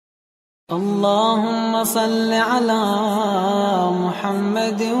اللهم صل على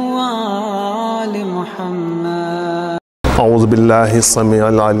محمد وآل محمد. أعوذ بالله السميع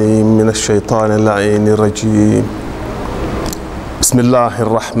العليم من الشيطان اللعين الرجيم. بسم الله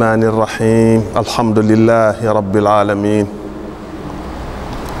الرحمن الرحيم. الحمد لله رب العالمين.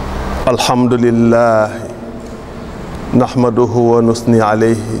 الحمد لله نحمده ونثني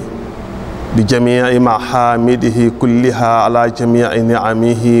عليه بجميع محامده كلها على جميع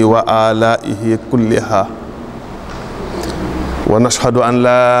نعمه وآلائه كلها، ونشهد أن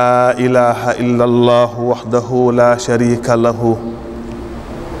لا إله إلا الله وحده لا شريك له،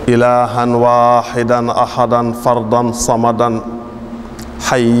 إلها واحدا أحدا فردا صمدا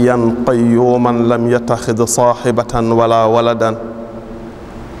حيا قيوما لم يتخذ صاحبة ولا ولدا،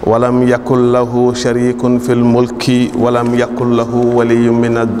 ولم يكن له شريك في الملك، ولم يكن له ولي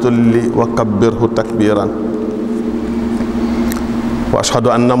من الذل، وكبره تكبيرا. وأشهد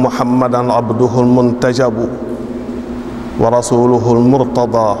أن محمدا عبده المنتجب ورسوله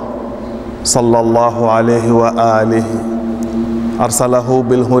المرتضى صلى الله عليه وآله، أرسله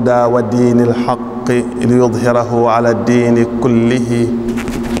بالهدى ودين الحق ليظهره على الدين كله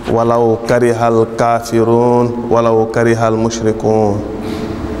ولو كره الكافرون ولو كره المشركون.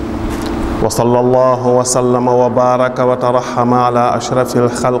 وصلى الله وسلم وبارك وترحم على أشرف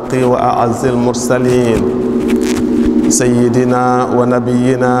الخلق وأعز المرسلين سيدنا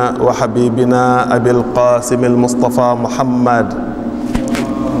ونبينا وحبيبنا أبي القاسم المصطفى محمد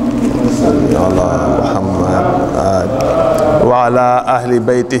وعلى أهل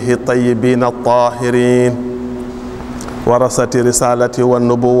بيته الطيبين الطاهرين ورثة رسالة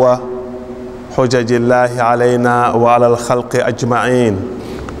والنبوة حجج الله علينا وعلى الخلق أجمعين.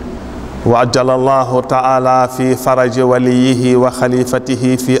 وعجل الله تعالى في فرج وليه وخليفته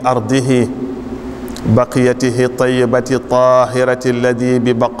في أرضه بقيته الطيبة الطاهرة الذي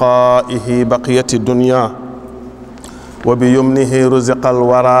ببقائه بقية الدنيا، وبيمنه رزق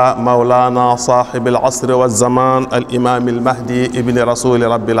الورى مولانا صاحب العصر والزمان الإمام المهدي ابن رسول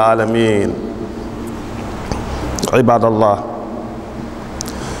رب العالمين. عباد الله،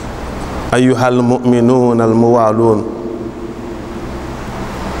 أيها المؤمنون الموالون،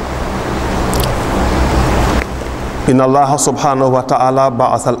 إن الله سبحانه وتعالى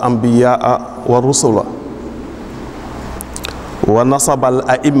بعث الأنبياء والرسل ونصب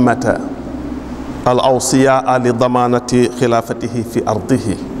الأئمة الأوصياء لضمانة خلافته في أرضه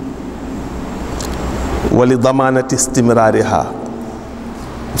ولضمانة استمرارها،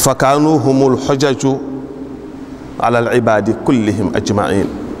 فكانوا هم الحجج على العباد كلهم أجمعين.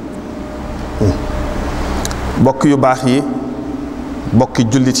 bokk yu baax yi, bokki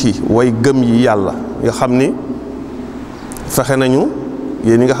jullit yi, way gëm yi yàlla nga xam ni fexe nañu,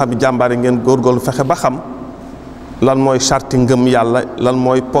 yéen ñi nga xam ne jàmbaare ngeen góorgóorlu fexe ba xam lan mooy sarti ngëm yàlla, lan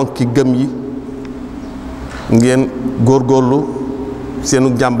mooy ponki gëm yi, ngeen góorgóorlu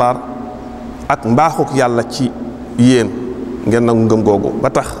seenu jàmbaar ak mbaaxuk yàlla ci yéen ngeen nangu ngëm googu ba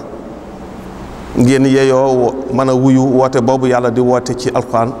tax ngeen yeyoo mën a wuyu woote boobu yàlla di woote ci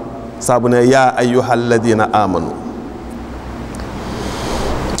alquran saa bu ne yaa ayyuhal ladina amanu.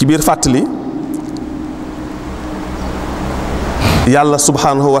 ci biir fàttali, yàlla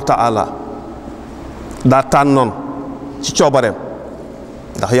subhanahu wa ta'ala daa tànnoon ci coobareem,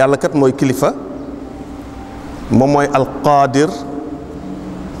 ndax yàlla kat mooy kilifa, moom mooy alqaadir,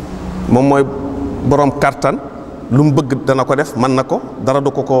 moom mooy borom kartan, lu mu bëgg dana ko def, mën na ko, dara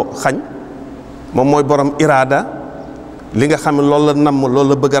du ko ko xañ. moom mooy borom iraada, li nga xam ne loolu la namm, loolu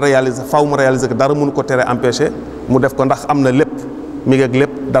la bëgg a réaliser, faw mu réaliser ko, dara mënu ko tere empêcher mu def ko, ndax am na lépp, mi ngi ak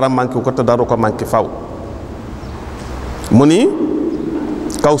lépp, dara manqué ko te dara ko manqué faw. mu ni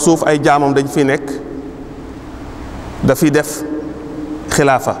kaw suuf ay jaamam dañ fi nekk, dafiy def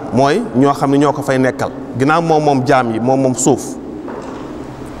xilaafa, mooy ñoo xam ne ñoo ko fay nekkal, ginnaaw moom moom jaam yi, moom moom suuf,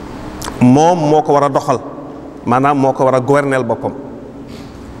 moom moo ko war a doxal, maanaam moo ko war a gouverneel boppam.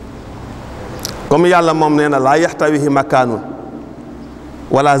 comme yàlla moom nee na laa yaxtawihi makaanun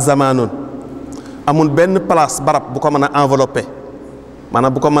wala zamaanun, amul benn place barab bu ko mën a enveloppé,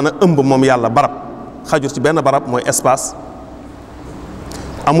 maanaam bu ko mën a ëmb moom yàlla, barab xajur ci benn barab, mooy espace.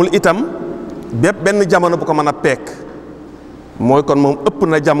 amul itam bépp benn jamono bu ko mën a peek, mooy kon moom ëpp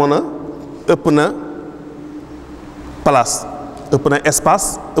na jamono, ëpp na place, ëpp na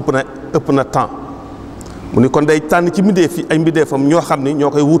espace, ëpp na temps. mu ni kon day tànn ci mbindeef yi ay mbindeefam ñoo xam ni ñoo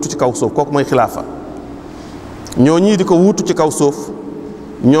koy wuutu ci kaw suuf, kooku mooy xilaafa. ñoo ñii di ko wuutu ci kaw suuf,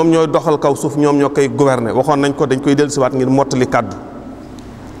 ñoom ñooy doxal kaw suuf, ñoom ñoo koy gouverner. waxoon nañ ko, dañ koy dellusiwaat ngir mottali kàddu.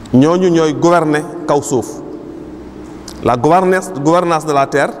 ñooñu ñooy gouverner kaw suuf. La gouvernance de la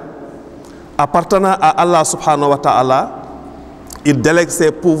terre appartenant à Allah subhanahu wa ta'ala, il délègue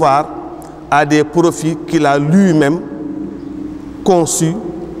ses pouvoirs à des profits qu'il a lui-même conçus,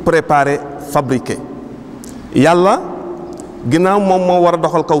 préparés, fabriqués. yàlla ginnaaw moom moo war a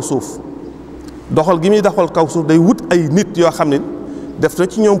doxal kaw suuf doxal gi muy doxal kaw suuf day wut ay nit yoo xam ne def na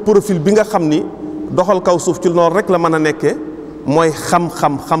ci ñoom profil bi nga xam ni doxal kaw suuf ci loolu rek la mën a nekkee mooy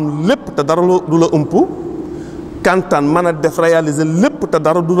xam lépp te dara du la ëmp kantaan mën a def réaliser lépp te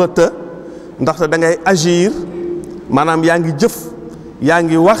dara du la të ndaxte da ngay agir maanaam yaa ngi jëf yaa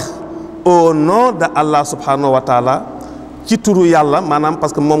ngi wax au nom de Allah subhanahu wa taala ci turu yàlla maanaam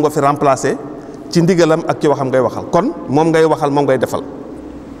parce que moom nga fi remplacer ci ndigalam ak ci waxam ngay waxal kon moom ngay waxal moom ngay defal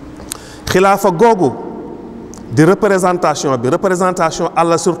xilaafa googu di représentation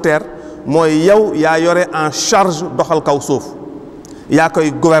Allah sur terre mooy yow yaa yore en charge doxal kaw suuf yaa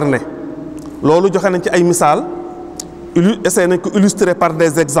koy gouverner loolu joxe nañ ci ay misaal essayé nañ ko illustrer par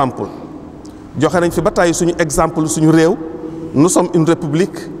des exemples joxe nañ fi ba tey suñu exemple suñu réew nous sommes une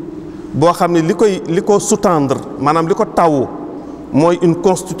république boo xam ne li ko sous-tendre maanaam li ko taw mooy une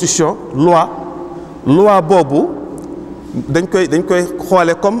constitution loi boobu dañ koy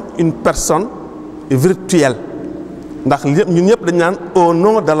xoole comme une personne virtuelle ndax ñun ñëpp dañ naan au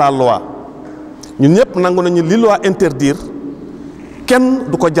nom de la loi ñun ñëpp nangu nañu li loi interdire kenn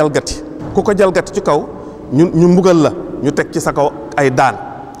du ko jalgati ku ko jalgati ci kaw ñu mbugal la ñu teg ci sa kaw ay daan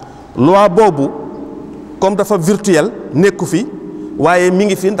loi boobu comme dafa virtuel nekku fi waaye mi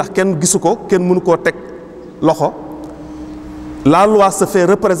ngi fi ndax kenn gisu ko kenn mënu koo teg loxo la loi se fait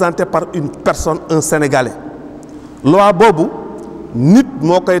représenter par une personne un Sénégalais loi boobu nit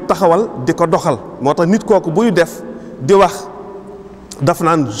moo koy taxawal di ko doxal moo tax nit kooku buy def di wax daf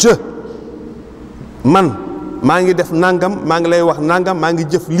naan man maa ngi def nangam maa ngi lay wax nangam maa ngi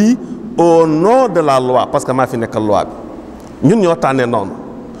jëf lii au nom de la loi parce que maa fi nekkal loi bi ñun ñoo tànnee noonu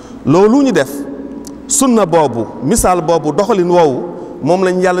loolu ñu def sunna boobu misaal boobu doxalin woowu moom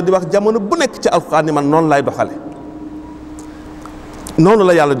lañ yàlla di wax jamono bu nekk ci alxuraan ni man noonu lay doxale noonu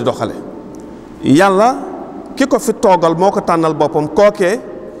la yàlla di doxale yàlla ki ko fi toogal moo ko tànnal boppam kookee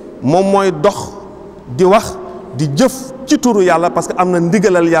moom mooy dox di wax di jëf ci turu yàlla parce que am na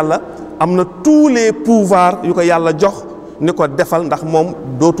ndigalal yàlla am na tous les pouvoirs yu ko yàlla jox ni ko defal ndax moom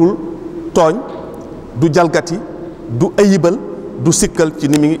dootul tooñ du jalgati du ayibal du sikkal ci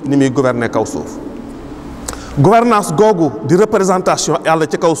ni muy gouverner kaw suuf gouvernance googu di représentation yàlla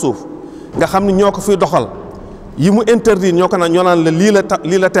ci kaw suuf nga xam ni ñoo ko fiy doxal yi mu interdire ñoo naan la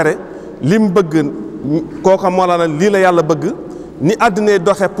lii la tere li mu bëgg kooka moo la lii la yàlla bëgg ni àddina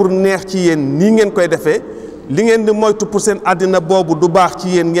doxe pour neex ci yéen nii ngeen koy defee li ngeen di moytu pour seen àddina boobu du baax ci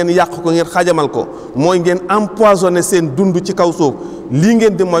yéen ngeen yàq ko ngeen xajamal ko mooy ngeen empoisonné seen dund ci kaw suuf lii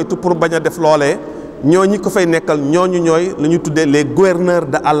ngeen di moytu pour bañ a def loolee ñooñi ko fay nekkal ñooñu ñooy la ñu tuddee les gouverneurs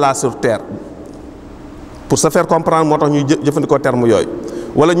de Allah sur terre pour se faire comprendre moo tax ñuy jëfandikoo terme yooyu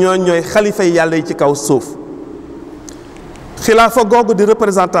wala ñooy xalifa yi yàlla yi ci kaw suuf xilaafa googu di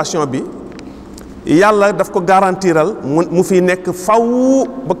représentation bi yàlla daf ko garantiral mu fi nekk faw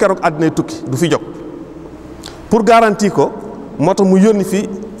ba keroog àddinay tukki du fi jóg pour garantir ko moo tax mu yónni fi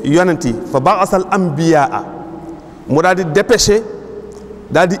yonent yi fa ba'asal anbiyaa mu daal di dépêcher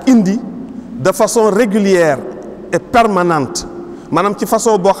daal di indi de façon régulière et permanente maanaam ci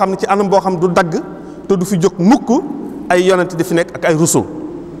façon boo xam ne ci anam boo xam du dagg te du fi jóg mukk ay yonent di fi nekk ak ay rusul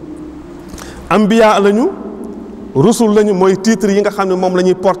anbiyaa lañu rusul lañu mooy titre yi nga xam ne moom la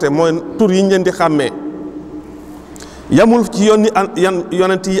ñuy porté mooy tur yi ñu leen di xàmmee yamul ci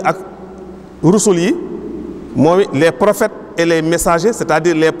yonent yi ak rusul yi mooy les prophètes et les messagers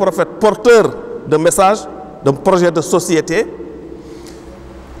c'est-à-dire les prophètes porteurs de messages de projet de société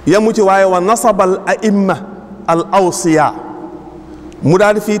yamu ci waaye wa nasabal aimma al awsiya mu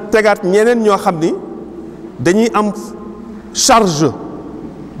daal di fi tegaat ñeneen ñoo xam ni dañuy am charge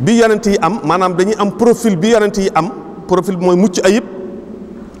bi yonent yi am maanaam dañuy am profil bi yonent yi am profil bi mooy mucc ayib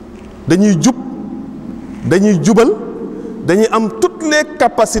dañuy jub dañuy jubal dañuy am toutes les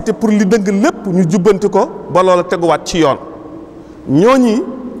capacités pour li dëng lépp ñu jubbanti ko ba loola teguwaat ci yoon ñooñi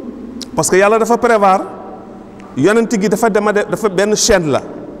parce que yàlla dafa prévoir yonent gi dafa benn chaîne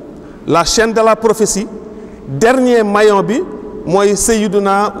la chaîne de la prophétie dernier maillon bi mooy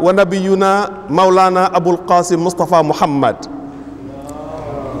sayyiduna wa nabiyuna maulana abul qasim Mustafa Muhammad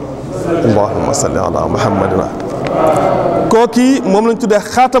allahumma salli ala muhammadin kooki moom lañ tuddee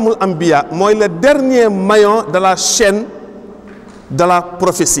xaatamul anbiya mooy le dernier maillon de la chaîne de la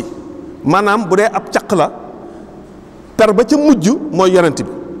prophétie maanaam bu dee ab caq la per ba ca mujj mooy yonent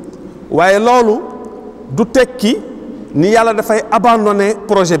bi waaye loolu du tekki ni yàlla dafay abandonner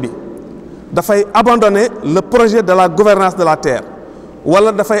projet bi dafay abandonner le projet de la gouvernance de la terre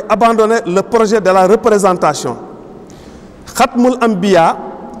wala dafay abandonner le projet de la représentation xatmul anbiya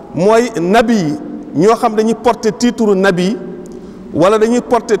mooy nabi yi ñoo xam dañuy porter titre nabi wala dañuy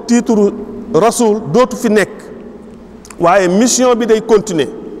porter titre rasul dootu fi nekk waaye mission bi day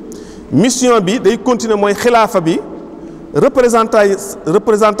continuer mooy xilaafa bi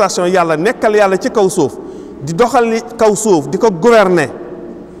représentation yàlla nekkal yàlla ci kaw suuf di doxali kaw suuf di ko gouverner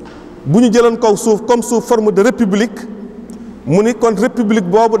bu ñu jëloon kaw suuf comme sous forme de république mu ni kon république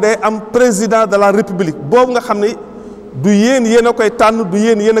boobu day am président de la république boobu nga xam ne du yéen a koy tànn du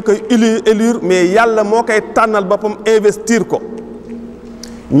yéen a koy élire mais yàlla moo koy tànnal boppam investir ko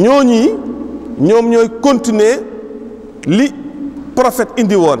ñooñi ñoom ñooy continuer li prophète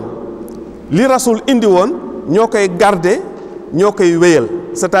indi woon li rasul indi woon ñoo koy garder ñoo koy wéyal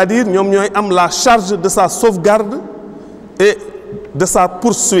c'est-à-dire ñoom ñooy am la charge de sa sauvegarde et de sa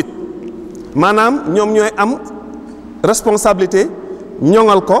poursuite maanaam ñoom ñooy am responsabilité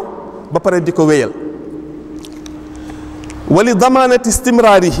ñoŋal ko ba pare di ko wéyal wali damanati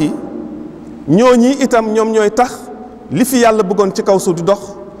istimraarihi ñooñi itam ñoom ñooy tax li fi yàlla bëggoon ci kaw suuf di dox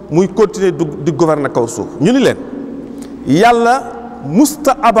muy continuer di gouverner kaw suuf ñu ni leen yàlla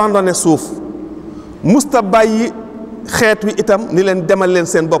musta abandonné suuf musta bàyyi xeet wi itam ni leen demal leen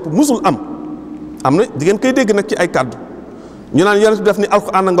seen bopp musul am na di ngeen koy dégg nag ci ay kàddu ñu naan yonent bi def ni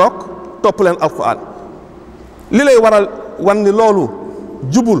alxuraan a ngoog topp leen alxuraan li lay waral wan ni loolu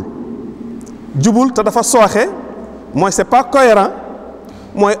jubul te dafa sooxe mooy c'est pas cohérent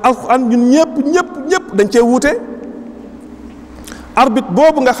mooy alxuraan ñun ñëpp dañ cee wuute arbitre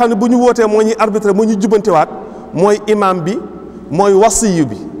boobu nga xam ne bu ñu wootee moo ñuy arbitre moo ñuy jubantiwaat mooy imam bi mooy wasiyu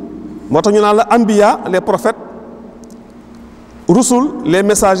bi moo tax ñu naan la anbiya les prophètes rusul les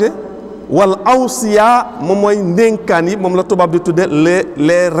messagers wala awsiya moom mooy ndénkaan yi moom la tubaab di tudde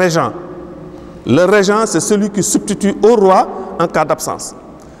les régents le régent c'est celui qui substitue au roi en cas d'absence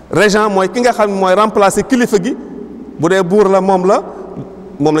régent mooy ki nga xam ne mooy remplacer kilifa gi bu dee buur la moom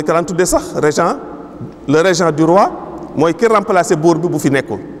lañ ko daan tuddee sax régent le régent du roi mooy ki remplacer buur bi bu fi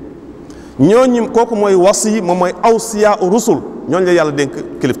nekkul ñooñu kooku mooy wasi moom mooy awsiya rusul ñooñu la yàlla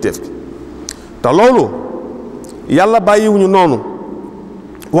dénk kilifteef gi te loolu yàlla bàyyiwuñu noonu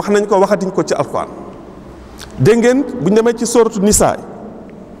wax nañ ko waxatiñ ko ci alquran dégg ngeen bu ñu demee ci sourate Nisaa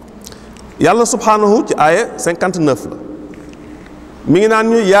yàlla subhanahu ci aaya 59 la mi ngi naan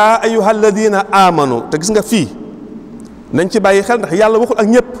ñu yaa ayyuhal ladina amanu te gis nga fii nañ ci bàyyi xel ndax yàlla waxul ak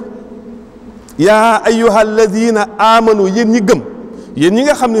ñëpp yaa ayyuhal ladina amanu yéen ñi gëm yéen ñi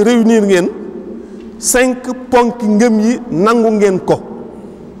nga xam ne réunir ngeen 5 ponki ngëm yi nangu ngeen ko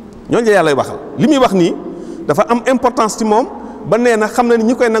ñooñu la yàlla waxal li muy wax nii dafa am importance ci moom ba nee na xam na ni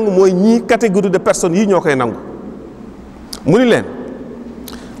ñi koy nangu mooy ñii catégorie de personnes yi ñoo koy nangu mu ni leen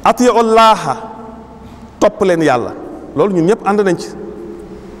atiullaha topp leen yàlla loolu ñun ñëpp ànd nañ ci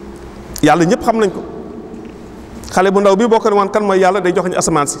yàlla ñëpp xam nañ ko xale bu ndaw bi boo ko ne woon kan mooy yàlla day joxe ñu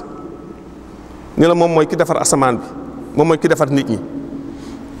asamaan si ni la moom mooy ki defar asamaan bi moom mooy ki defar nit ñi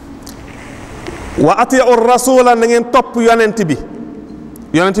wa atiu rasula na ngeen topp yonent bi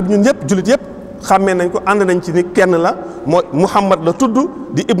ñun ñëpp jullit yëpp xàmmee nañ ko ànd nañ ci ni kenn la mooy Muhammad la tudd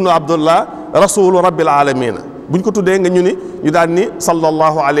di ibnu Abdullah rasulu rabbil alamina buñ ko tuddee nga ñu ni ñu daal ni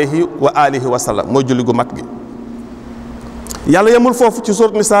sallallahu alayhi wa alihi wa sallam mooy julli gu mat gi yàlla yemul foofu ci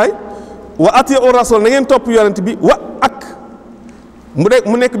sourate Nisaa wa atiu rasul na ngeen topp yonent bi wa ak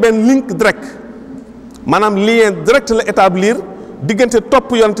mu nekk benn link direct maanaam lien direct la établir diggante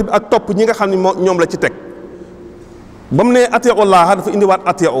topp yonent bi ak topp ñi nga xam ne ñoom la ci teg ba mu ne atiu llaha dafa indiwaat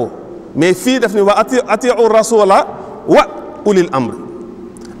atiu mais fii daf ni wa atiu rasula wa ulil amri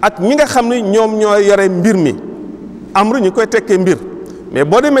ak ñi nga xam ne ñoom ñoo yore mbir mi amru ñu koy tekkee mbir mais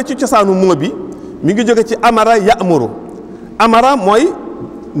boo demee ci cosaanu moo bi mi ngi jóge ci amara ya'muru amara mooy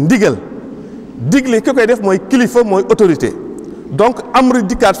ndigal digle ki koy def mooy kilifa mooy autorité donc amri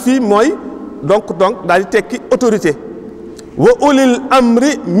dikkaat fii mooy donc daal di tekki autorité wa ulil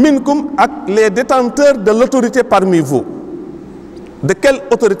amri minkum ak les détenteurs de l'autorité parmi vous de quelle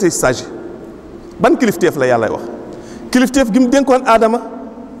autorité il s'agit ban kilifteef la yàlla wax kilifteef gi mu dénkoon Adama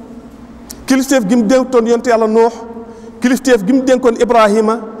kilifteef gi mu dénkoon yonte yàlla Nuux kilifteef gi mu dénkoon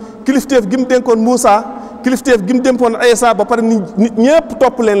Ibrahima kilifteef gi mu dénkoon Moussa kilifteef gi mu dénkoon Isa ba pare nit ñëpp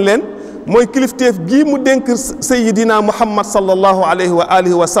topp leen mooy kilifteef gii mu dénk Sayyidina Muhammad sallallahu alayhi wa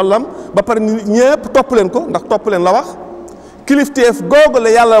alihi wa sallam ba pare nit ñëpp topp leen ko ndax topp leen la wax kilifteef googu la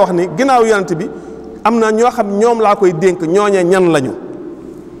yàlla wax ni ginnaaw yonent bi am na ñoo xam ñoom laa koy dénk ñooñee ñan lañu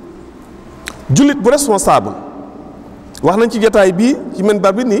jullit bu responsable wax nañ ci jotaay bii ci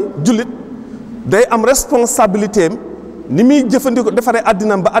minbar bi ni jullit day am responsabilité am ni muy jëfandikoo defaree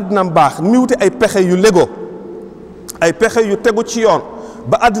àddinaam ba àddinaam baax ni muy wute ay pexe yu légoo ay pexe yu tegu ci yoon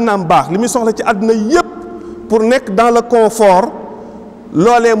ba àddinaam baax li muy soxla ci àddina yépp pour nekk dans le confort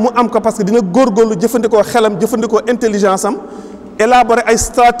loolee mu am ko parce que dina góorgóorlu jëfandikoo xelam jëfandikoo intelligence am élaborer ay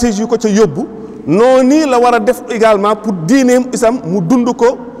stratégie yu ko ca yóbbu noonu nii la war a def également pour diineem isam mu dund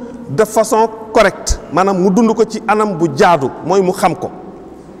ko de façon correcte maanaam mu dund ko ci anam bu jaadu mooy mu xam ko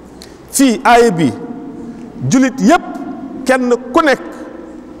fii aaya bi jullit yépp kenn ku nekk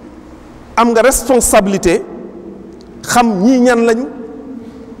am nga responsabilité xam ñii ñan lañu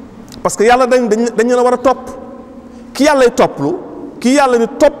parce que yàlla dañ la war a topp ki yàllay topplu ki yàlla ni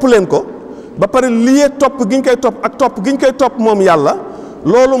topp leen ko ba pare liyee topp gi ñu koy topp ak topp gi ñu koy topp moom yàlla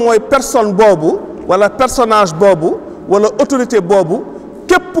loolu mooy personne boobu wala personnage boobu wala autorité boobu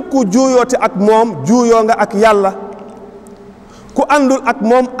képp ku juuyoote ak moom juuyoo nga ak yàlla ku àndul ak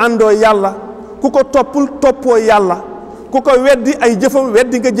moom àndoo yàlla ku ko toppul toppoo yàlla ku ko weddi ay jëfam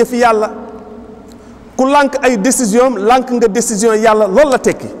weddi nga jëfi yàlla ku lànk ay décision lànk nga décision yàlla loolu la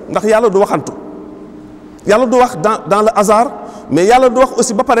tekki ndax yàlla du waxantu yàlla du wax dans le hasard mais yàlla du wax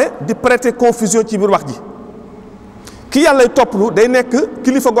aussi ba pare di prêter confusion ci biir wax ji ki yàllay topplu day nekk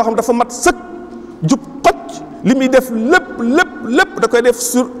kilifa goo xam dafa mat sëkk jub xocc li muy def lépp da koy def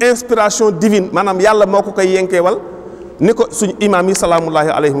sur inspiration divine maanaam yàlla moo ko koy yenkeewal ni ko suñu imaam yi salaamullahi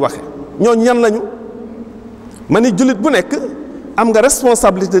alayhim waxe ñoo ñan lañu ma ni jullit bu nekk am nga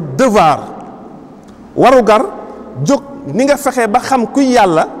responsabilité devoir warugar jóg ni nga fexe ba xam kuy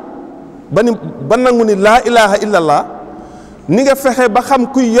yàlla ba nangu ni laa ilaha illallah ni nga fexe ba xam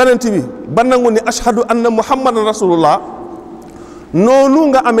kuy yonent bi ba nangu ni ashhadu anna muhammadan rasulullah noonu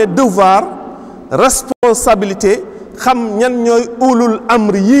nga amee devoir responsabilité xam ñan ñooy ulul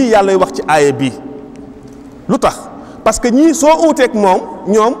amri yii yàlla wax ci aaya bii lu tax parce que ñii soo uuteek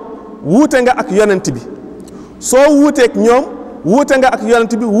ñoom wuute nga ak yonent bi soo wuuteek ñoom wuute nga ak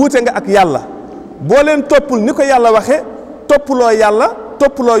yonent bi wuute nga ak yàlla boo leen toppul ni ko yàlla waxee toppuloo yàlla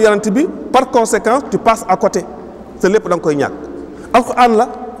toppuloo yonent bi par conséquent tu passes à côté te lépp da nga koy ñàkk alquran la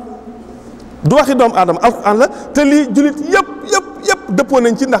du waxi doomu aadama alquran la te lii jullit yëpp dëppoo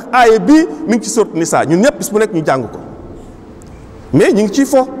nañ ci ndax aaya bii mi ngi ci sourate Nisaa ñun ñëpp bis bu nekk ñu jàng ko mais ñu ngi ciy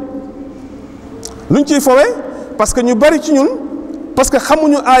fo luñ ciy fowee parce que ñu bari ci ñun parce que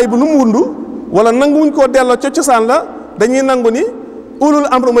xamuñu aaya bi nu mu wundu wala nanguwuñ koo delloo ca cosaan la dañuy nangu ni ulul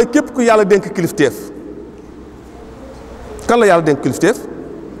amr mooy képp ku yàlla dénk kilifteef kan la yàlla dénk kilifteef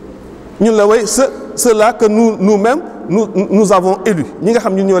ñun la way ceux-là que nous-mêmes nous avons élus ñi nga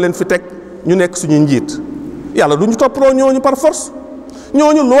xam ñun ñoo leen fi teg ñu nekk suñu njiit yàlla du ñu toppaloo ñooñu par force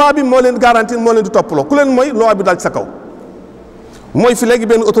ñooñu loi bi moo leen garantir moo leen di toppaloo ku leen mooy loi bi daal ci sa kaw mooy fi léegi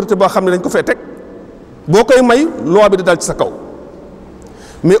benn autorité boo xam ne dañ ko fee teg boo koy may loi bi di dal ci sa kaw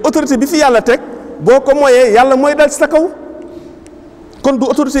mais autorité bi fi yàlla teg boo ko moyee yàlla mooy dal ci sa kaw kon du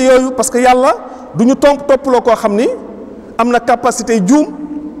autorité yooyu parce que yàlla du ñu toppaloo koo xam ni am na capacité juum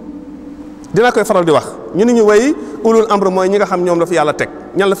dina koy faral di wax ñu ni ñu way ulul amr mooy ñi nga xam ñoom la fi yàlla teg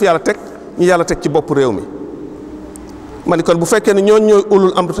ñan la fi yàlla teg ñu yàlla teg ci bopp réew mi ma ni kon bu fekkee ne ñooñ ñooy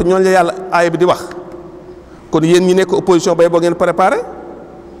ulul amr te ñooñ la yàlla aaya bi di wax kon yéen ñi nekk opposition bay boo ngeen préparé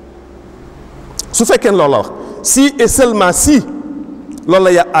su fekkee ne loolu la wax si et seulement si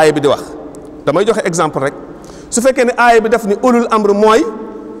loolu la aaya bi di wax damay joxe exemple rek su fekkee ne aaya bi def ni ulul amr mooy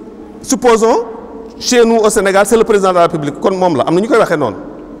supposons chez nous au Sénégal c'est le président de la République kon moom la am na ñu koy waxee noonu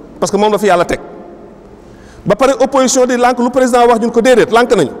parce que moom la fi yàlla teg ba pare opposition di lànk lu président wax ñun ko déedéet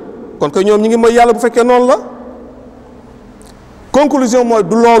lànk nañu kon que ñoom ñi ngi mooy yàlla bu fekkee noonu la conclusion mooy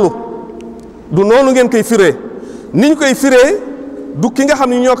du loolu du noonu ngeen koy firee ni ñu koy firee du ki nga xam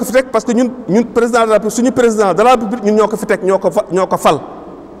ne ñoo ko fi teg parce que ñun président de la République suñu président de la République ñun ñoo ko fi teg ñoo ko fal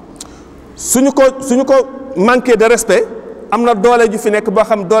suñu ko manqué de respect am na doole ju fi nekk boo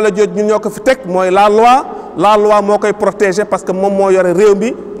xam doole jooju ñun ñoo ko fi teg mooy la loi moo koy protéger parce que moom moo yore réew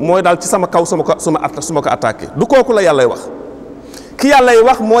mi mooy daal ci sama kaw su ma ko attaqué du kooku la yàllay wax ki yàllay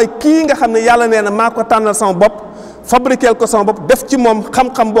wax mooy kii nga xam ne yàlla nee na maa ko tànnal sama bopp fabriquer ko sama bopp def ci moom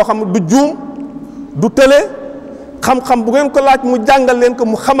xam-xam boo xam du juum du tële xam-xam bu ngeen ko laaj mu jàngal leen ko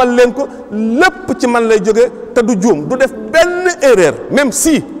mu xamal leen ko lépp ci man lay jóge te du juum du def benn erreur même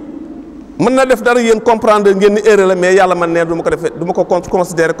si mën na def dara yéen comprendre ngeen ni erreur la mais yàlla man ne du ma ko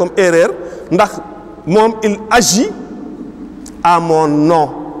considérer comme erreur ndax moom il agit à mon nom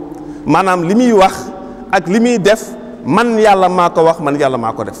maanaam li muy wax ak li muy def man yàlla maa ko wax man yàlla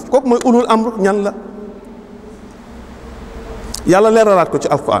maa ko def kooku mooy ulul amr ñan la yàlla leeralaat ko ci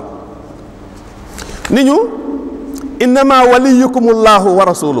alquran ni ñu innama waliyukumullahu wa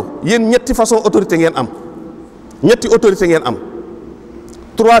rasuluhu yéen ñetti façon autorité ngeen am ñetti autorité ngeen am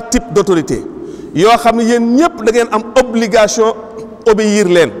 3 types d'autorité yoo xam ne yéen ñëpp da ngeen am obligation obéir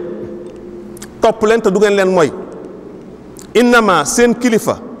leen topp leen te du ngeen leen mooy innama seen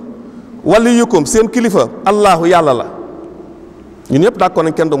kilifa waliyukum seen kilifa allahu yàlla la ñun ñëpp d'accord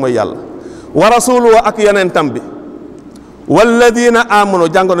nañ kenn du mooy yàlla. wa rasuluhu ak yonentam bi walladina amanu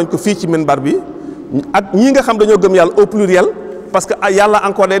jàngoon nañ ko fii ci minbar bi ak ñi nga xam dañoo gëm yàlla au pluriel parce que yàlla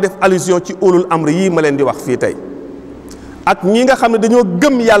encore day def allusion ci ulul amri yii ma leen di wax fii tey ak ñi nga xam ne dañoo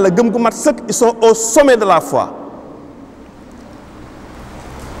gëm yàlla gëm gu mat sëkk ils sont au sommet de la foi.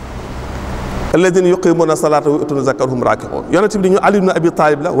 alladina yuqimuna salata wa yutuna zakata hum raki'un yonent bi di ñu Ali ibn Abi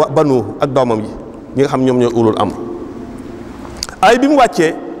Talib la wa banuhu ak doomam yi ñi nga xam ñoom ñooy ulul amr. ay bi mu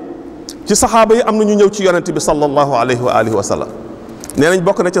wàccee ci saxaaba yi am na ñu ñëw ci yonent bi sallallahu alayhi wa alihi wa sallam nee nañ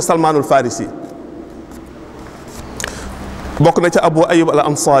bokk na ca Salmaanul Farisi bokk na ca Abu Ayyub al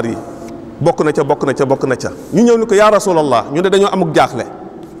Ansari bokk na ca ñu ñëw ni ko yaa rasulallah ñu ne dañoo amuk jaaxle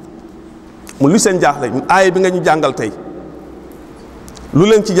mu lu seen jaaxle ñun aaya bi nga ñu jàngal tey lu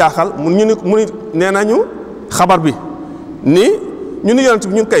leen ci jaaxal mu ni nee nañu xabar bi ni ñu ni yonent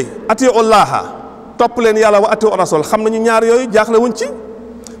bi ñun kay atii'u llaaha topp leen yàlla wa atii'u rasul xam nañu ñaar yooyu jaaxle wuñ ci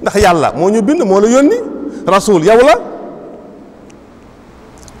ndax yàlla moo ñu bind moo la yónni rasul yow la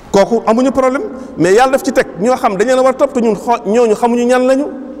kooku amuñu problème mais yàlla daf ci teg ñoo xam dañu la war a topp te ñun ñooñu xamuñu ñan lañu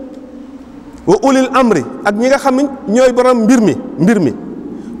wa ulil amri ak ñi nga xam ne ñooy borom mbir mi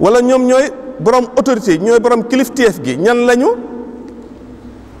wala ñoom ñooy borom autorité ñooy borom kilifteef gi ñan lañu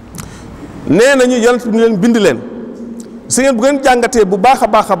nee nañu yonent bi ñu leen bind leen si ngeen bu ngeen jàngatee bu baax a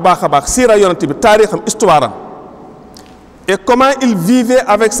baax siira yonent bi taarixam histoire am et comment il vivait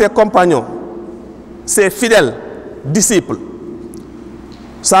avec ses compagnons ses fidèles disciples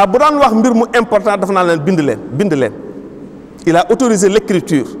saa bu daan wax mbir mu important dafa naa leen bind leen il a autorisé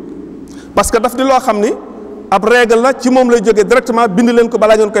l'écriture parce que daf di loo xam ni ab règle la ci moom lay jógee directement bind leen ko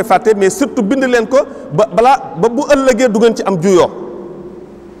balaa ngeen koy fàtte mais surtout bind leen ko ba bu ëllëgee du ngeen ci am juyoo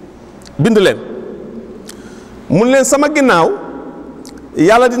bind leen mun leen sama ginnaaw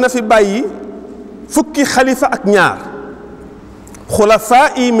yàlla dina fi bàyyi fukki xalifa ak ñaar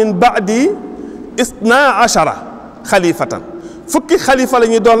xulafaa'i min ba'di isna ashara xalifatan fukki xalifa la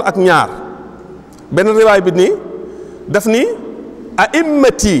ñuy doon ak ñaar benn riwaay bi nii daf ni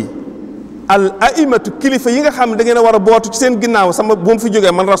a'immati al a'immatu kilifa yi nga xam ne da ngeen a war a bootu ci seen ginnaaw sama bu mu fi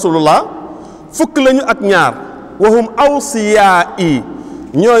jógee man rasulullah fukk lañu ak ñaar wahum awsiyaa'i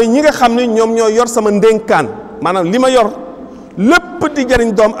ñooy ñi nga xam ne ñoom ñoo yor sama ndénkaan maanaam li ma yor lépp di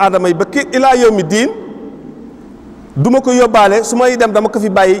jariñ doomu aadama yi ba ki ilaa yawmi diin du ma ko yóbbaale su may dem dama ko fi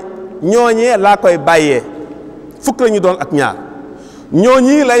bàyyi ñooñee laa koy bàyyee fukk la ñu doon ak ñaar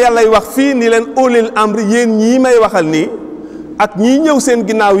ñooñi la yàllay wax fii ni leen ulil amri yéen ñii may waxal nii ak ñii ñëw seen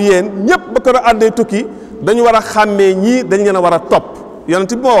ginnaaw yéen ñëpp ba ko àddee tukki dañu war a xàmmee ñii dañ leen a war a topp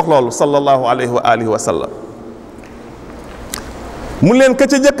yonent bi moo wax loolu sallallahu alayhi wa alihi wa sallam mu leen ka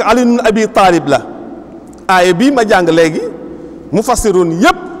ca jëkk Ali ibn Abi Talib la aaya bii ma jàng léegi mufassirun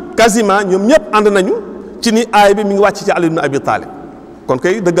yëpp quasiment ñoom ñëpp ànd nañu ci ni aaya bi mi ngi wàcc ci Ali ibn Abi Talib kon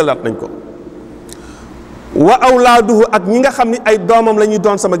kay dëggalaat nañ ko wa awlaaduhu ak ñi nga xam ni ay doomam la ñuy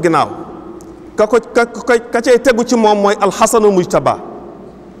doon sama ginnaaw ka cay tegu ci moom mooy alxasanu mujtaba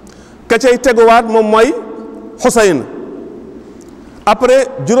ka cay teguwaat moom mooy xusayn après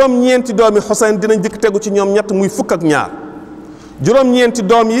juróom-ñeenti doom yi xusayn dinañ dikk tegu ci ñoom ñett muy fukk ak ñaar juróom-ñeenti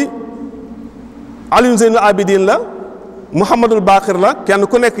doom yi Ali Zeynul Abidin la Muhammadul Baqir la kenn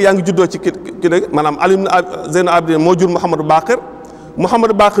ku nekk yaa ngi juddoo ci ki maanaam Ali Zeynul Abidin moo jur Muhammadul Baqir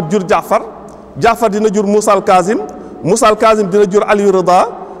Muhammadul Baqir jur Jaafar dina jur Moussa al Kazim Moussa al Kazim dina jur Aliou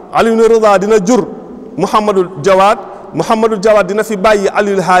Rida dina jur Mouhamadul Jawad dina fi bàyyi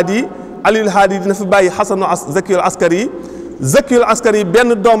Aliul Haadi dina fi bàyyi Xasanu Zakiyul Askari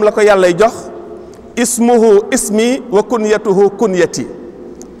benn doom la ko yàllay jox ismuhu ismi wa kunyatuhu kunyati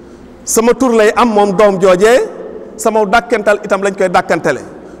sama tur lay am moom doom joojee sama dàkkantal itam lañ koy dàkkantale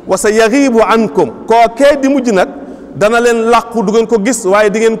wa sa yaxiibu ankum kookee di mujj nag dana leen làqu du ngeen ko gis waaye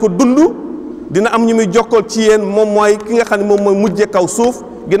di ngeen ko dund dina am ñu muy jokkool ci yéen moom mooy ki nga xam ne moom mooy mujje kaw suuf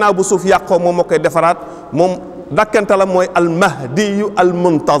ginnaaw bu suuf yàqoo moom moo koy defaraat moom dàkkantalam mooy almahdiyu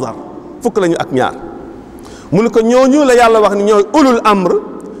almuntazar fukk lañu ak ñaar mu ne ko ñooñu la yàlla wax ni ñooy ulul amr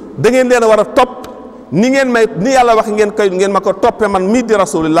da ngeen leen a war a topp ni yàlla wax ngeen ma ko toppe man mii di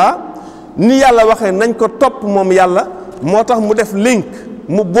rasulillah ni yàlla waxee nañ ko topp moom yàlla moo tax mu def link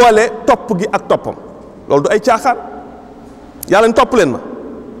mu boole topp gi ak toppam loolu du ay caaxaan yàlla ni topp leen ma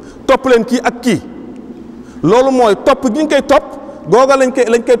topp leen kii ak kii loolu mooy topp gi ñu koy topp googa lañ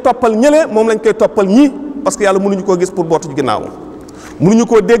koy toppal ñële moom lañ koy toppal ñii parce que yàlla mënuñu koo gis pour bootu ci ginnaaw mënuñu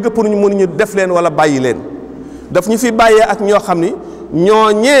koo dégg pour ñu mënuñu def leen wala bàyyi leen daf ñu fi bàyyee ak ñoo xam ni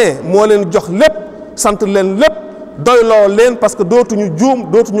ñooñee moo leen jox lépp sant leen lépp doyloo leen parce que dootuñu juum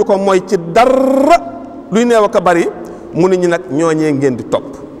dootuñu ko mooy ci dara luy neew ak a bari mu ne ñi nag ñooñee ngeen di topp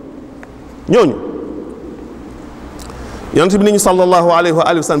ñooñu yonent bi ni ñu sallallahu alayhi wa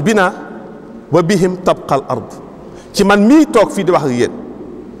alihi wa sallam bina wa bihim tabqal ard ci man mii toog fii di wax ak yéen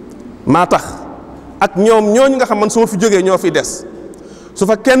maa tax ak ñoom ñooñu nga xam man su ma fi jógee ñoo fi des su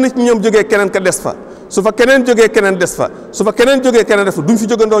fa kenn ci ñoom jógee keneen ka des fa su fa keneen jógee keneen des fa su fa keneen jógee keneen des fa duñ fi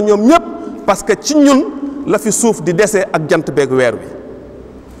jógandoo ñoom ñëpp parce que ci ñun la fi suuf di desee ak jant beeg weer wi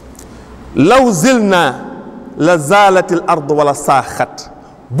law zilna la zaalatil ard wala saaxat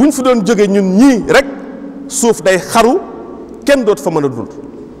buñ fi doon jógee ñun ñii rek suuf day xaru kenn dootu fa mën a dund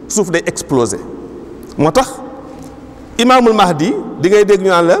suuf day exploser moo tax imaamul mahdi di ngay dégg ñu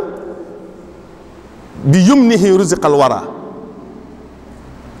naan la bi yumnihi ruziqal wara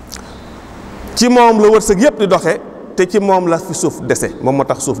ci moom la wërsëg yépp di doxe te ci moom la fi suuf dese moom moo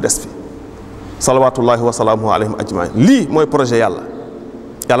tax suuf des fi salawatullahi wa salaamuhu alayhim ajmain lii mooy projet yàlla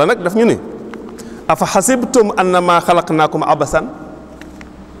yàlla nag daf ñu ni afa xasibtum annama xalaqnaakum abasan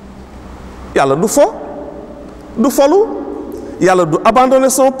yàlla du fo du folu yàlla du abandonner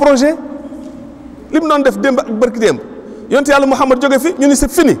son projet li mu doon def démb ak barki démb yonent yàlla Muhammad jóge fi ñu ni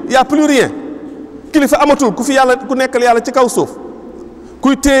c'est fini y a plus rien kilifa amatul ku fi yàlla ku nekkal yàlla ci kaw suuf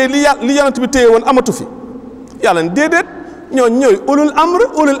kuy téye li yonent bi téye woon amatu fi yàlla ne déedéet ñooy ulul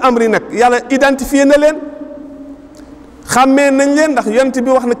amri nag yàlla identifié na leen xàmmee nañ leen ndax yonent bi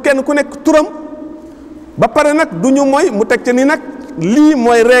wax na kenn ku nekk turam ba pare nag du ñu mooy mu teg ca ni nag lii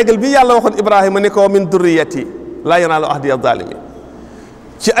mooy règle bi yàlla waxoon Ibrahima ni ko min durriyati laa yanaalu ahdi zalimin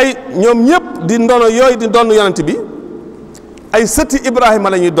ci ay ñoom ñëpp di ndono yooyu di doon yonent bi ay sëti Ibrahima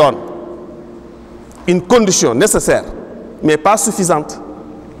la ñuy doon une condition nécessaire mais pas suffisante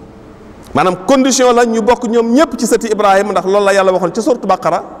maanaam condition la ñu bokk ñoom ñëpp ci sëti Ibrahima ndax loolu la yàlla waxoon ci sourate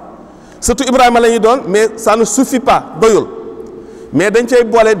Baqara sëtu Ibrahima la ñuy doon mais ça ne suffit pas doyul mais dañ cay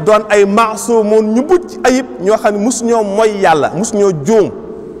boole doon ay maasumun ñu bucc ayib ñoo xam ne mus ñoo mooy yàlla mus ñoo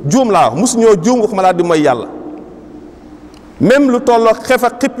juum laa wax mus ñoo juum waxuma laa di mooy yàlla même lu tolloo xef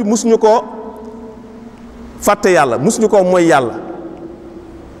ak xippi mus ñu koo fàtte yàlla mus ñu koo mooy yàlla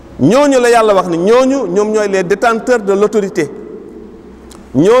ñooñu la yàlla wax ni ñooñu ñoom ñooy les détenteurs de l'autorité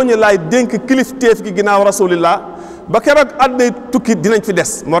ñooñu laay dénk kilifteef gi ginnaaw rasulillah ba keroog àddina tukki dinañ fi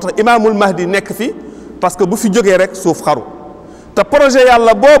des moo tax imaamul mahdi nekk fi parce que bu fi jógee rek suuf xaru te projet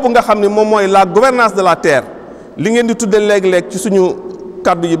yàlla boobu nga xam ne moom mooy la gouvernance de la terre li ngeen di tudde léeg-léeg ci suñu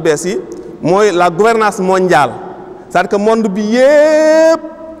kàddu yu bees yi mooy la gouvernance mondiale c'est-à-dire que monde bi yépp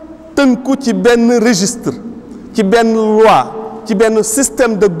tënku ci benn registre ci benn loi ci benn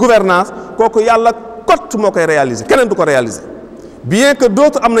système de gouvernance kooku yàlla kot moo koy réaliser keneen du ko réaliser bien que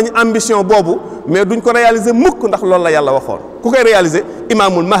d'autres am nañu ambition boobu mais duñ ko réaliser mukk ndax loolu la yàlla waxoon ku koy réaliser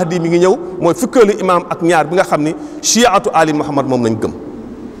imaamul mahdi mi ngi ñëw mooy fukkeelu imaam ak ñaar bi nga xam ni chiatu ali muhammad moom lañ gëm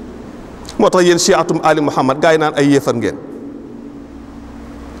moo tax yéen chiatum ali muhammad gaa yi naan ay yéefar ngeen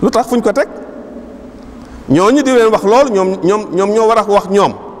lu tax fuñ ko teg ñooñu di leen wax loolu ñoom ñoo war a wax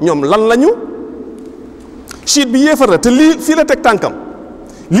ñoom lan lañu chiite bi yéefar la te lii fii la teg tànkam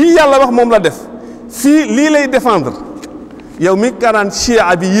lii yàlla wax moom la def fii lii lay défendre yow mi karaan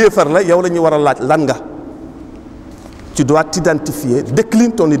chia bi yéefar la yow la ñu war a laaj lan nga tu dois t'identifier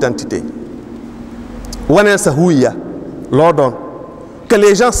décline ton identité waneel sa huwiya loo doon que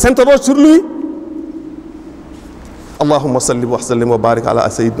les gens s'interrogent sur lui allahumma salli wa sallim wa barik ala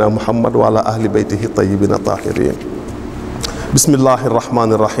sayyidina muhammad wa ala ahli baytihi tayyibin tahirin bismillahi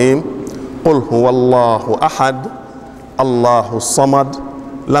arrahmani irrahim qul huwa allahu ahad allahu samad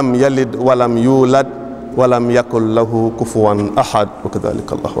lam yalid walam yulad walam yakun lahu kufuwan ahad wa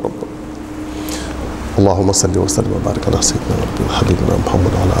kadhalika allahu rabbuna allahumma salli wa sallim wa barik ala sayyidina wa habibina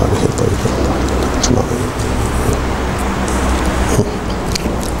muhammad wa ala alihi tayyibin tahirin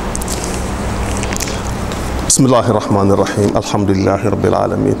bismillahi irrahmani irrahim alhamdulilahi rabbil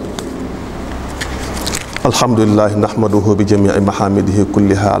alamin alhamdulilahi nahmaduhu bi jamii mahamidihi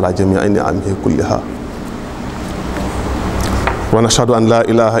kulliha ala jamii niamihi kulliha wa nashhadu an la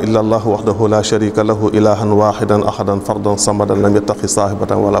ilaha illa allah wahdahu la sharika lahu ilahan wahidan ahadan fardan samadan lam yattaqi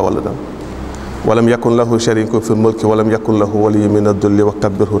sahibatan wala waladan wa lam yakun lahu sharikun fi lmulki wa lam yakun lahu waliyyun min ad-dulli wa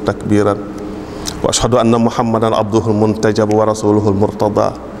kabbirhu takbiran wa ashhadu anna muhammadan abduhu almuntajab wa rasuluhu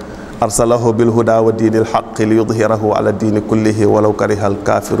almurtada arsalahu bilhuda wa diini alxaqi li yudhirahu ala diini kullihi walaw kariha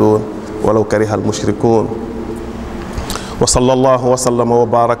alkafirun walaw kariha almushrikun wa sallallahu wa sallama wa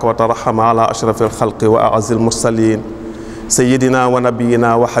baraka wa tarahama ala ashrafi alxalqi wa a'azzi almursalin sayyidina wa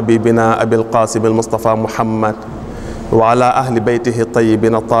nabiyina wa habibina abil qasim almustafa muhammad wa ala ahli baytihi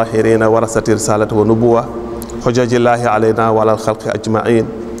tayyibin tahirin warasati risalati wa nubuwa hujajillahi alayna wa ala alxalqi ajmain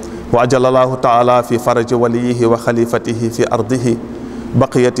wa ajalallahu taala fi faraji waliyihi wa khalifatihi fi ardihi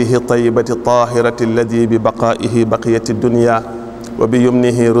baqiyatihi tayyibati tahirati alladi bi baqaihi baqiyati dunya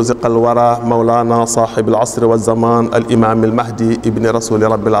وبيمنه رزق الورى مولانا صاحب العصر والزمان الإمام المهدي ابن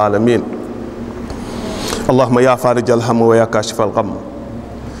رسول رب العالمين. اللهم يا فارج الهم ويا كاشف الغم،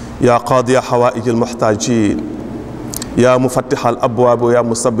 يا قاضي حوائج المحتاجين، يا مفتح الأبواب ويا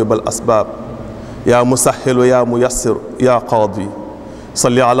مسبب الأسباب، يا مسهل ويا ميسر يا قاضي،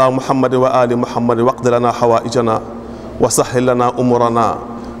 صل على محمد وآل محمد واقض لنا حوائجنا وسهل لنا أمورنا.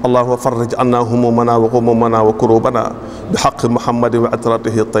 اللهم فرج عنا همومنا وغمومنا وكروبنا بحق محمد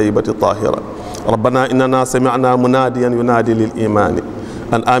وعترته الطيبة الطاهرة. ربنا إننا سمعنا مناديا ينادي للإيمان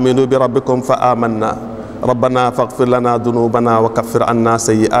أن آمنوا بربكم فآمنا. ربنا فاغفر لنا ذنوبنا وكفر عنا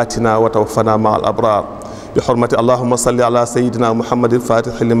سيئاتنا وتوفنا مع الأبرار بحرمة اللهم صل على سيدنا محمد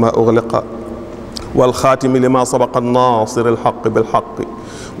الفاتح لما أغلق والخاتم لما سبق الناصر الحق بالحق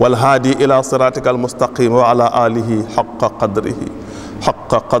والهادي إلى صراطك المستقيم وعلى آله حق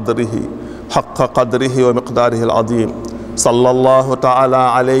قدره ومقداره العظيم. صلى الله تعالى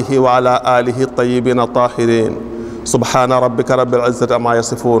عليه وعلى آله الطيبين الطاهرين. سبحان ربك رب العزة عما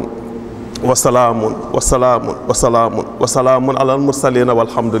يصفون وسلام على المرسلين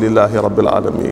والحمد لله رب العالمين.